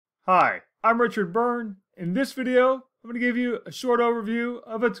Hi, I'm Richard Byrne. In this video, I'm going to give you a short overview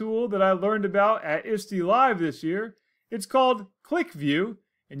of a tool that I learned about at ISTE Live this year. It's called ClickView,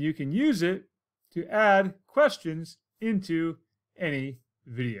 and you can use it to add questions into any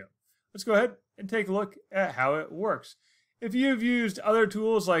video. Let's go ahead and take a look at how it works. If you've used other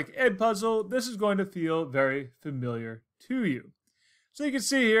tools like Edpuzzle, this is going to feel very familiar to you. So you can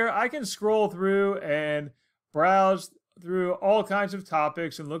see here, I can scroll through and browse through all kinds of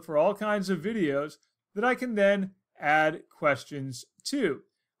topics and look for all kinds of videos that I can then add questions to.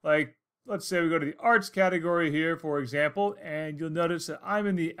 Like, let's say we go to the arts category here, for example, and you'll notice that I'm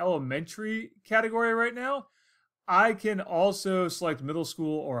in the elementary category right now. I can also select middle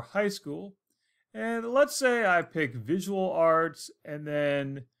school or high school. And let's say I pick visual arts, and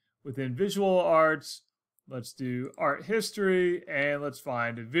then within visual arts, let's do art history, and let's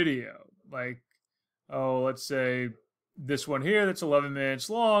find a video. Like, oh, let's say this one here that's 11 minutes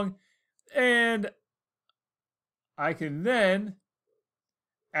long, and I can then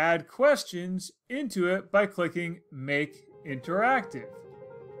add questions into it by clicking Make Interactive.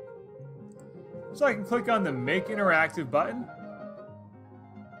 So I can click on the Make Interactive button.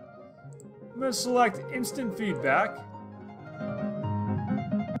 I'm going to select Instant Feedback.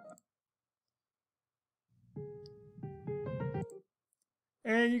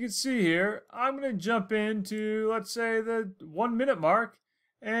 And you can see here, I'm going to jump into, let's say, the 1 minute mark,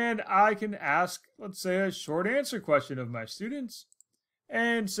 and I can ask, let's say, a short answer question of my students,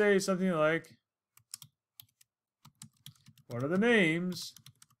 and say something like, what are the names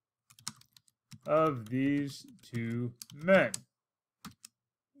of these two men?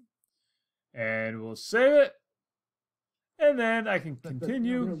 And we'll save it, and then I can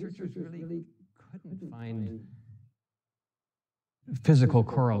continue. Really couldn't find physical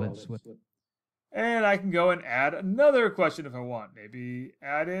correlates with. And I can go and add another question if I want. Maybe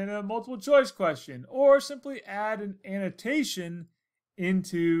add in a multiple choice question, or simply add an annotation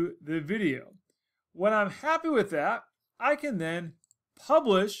into the video. When I'm happy with that, I can then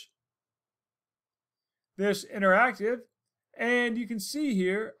publish this interactive, and you can see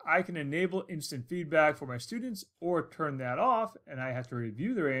here I can enable instant feedback for my students or turn that off, and I have to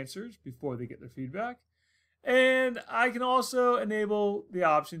review their answers before they get their feedback. And I can also enable the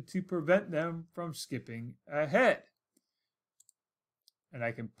option to prevent them from skipping ahead. And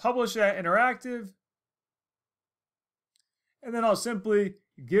I can publish that interactive. And then I'll simply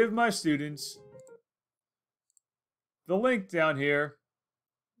give my students the link down here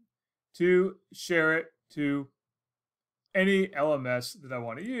to share it to any LMS that I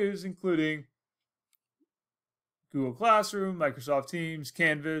want to use, including Google Classroom, Microsoft Teams,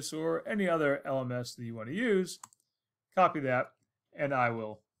 Canvas, or any other LMS that you want to use. Copy that, and I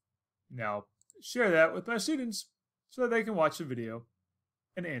will now share that with my students so that they can watch the video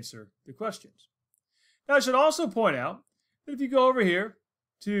and answer the questions. Now, I should also point out that if you go over here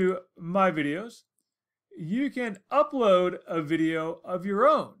to My Videos, you can upload a video of your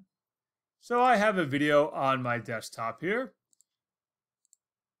own. So I have a video on my desktop here,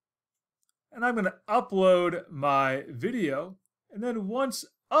 and I'm going to upload my video, and then once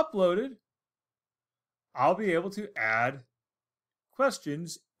uploaded, I'll be able to add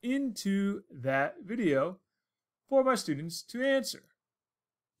questions into that video for my students to answer.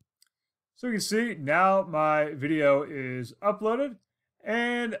 So you can see now my video is uploaded,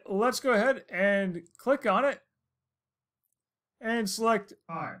 and let's go ahead and click on it and select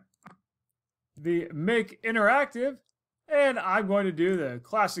the Make Interactive. And I'm going to do the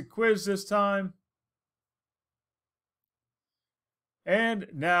classic quiz this time. And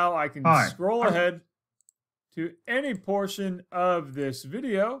now I can scroll ahead to any portion of this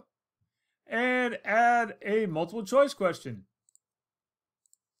video and add a multiple choice question.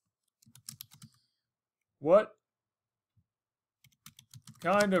 What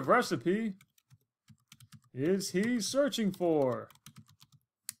kind of recipe is he searching for?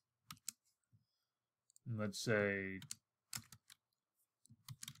 Let's say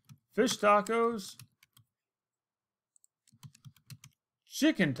fish tacos,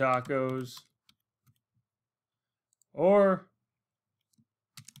 chicken tacos, or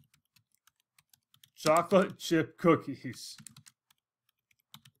chocolate chip cookies.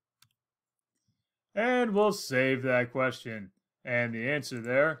 And we'll save that question. And the answer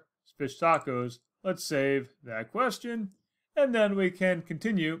there is fish tacos. Let's save that question. And then we can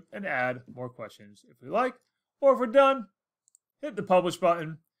continue and add more questions if we like. Or if we're done, hit the publish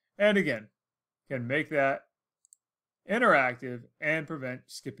button. And again, can make that interactive and prevent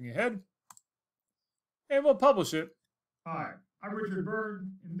skipping ahead. And we'll publish it. Hi, I'm Richard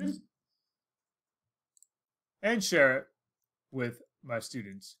Byrne, and share it with my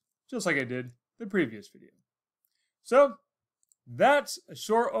students. just like I did the previous video. So that's a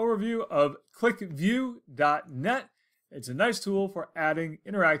short overview of ClickView.net. It's a nice tool for adding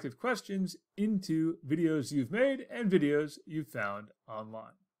interactive questions into videos you've made and videos you've found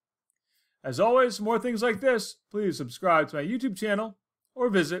online. As always, for more things like this, please subscribe to my YouTube channel or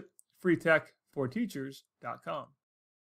visit freetechforteachers.com.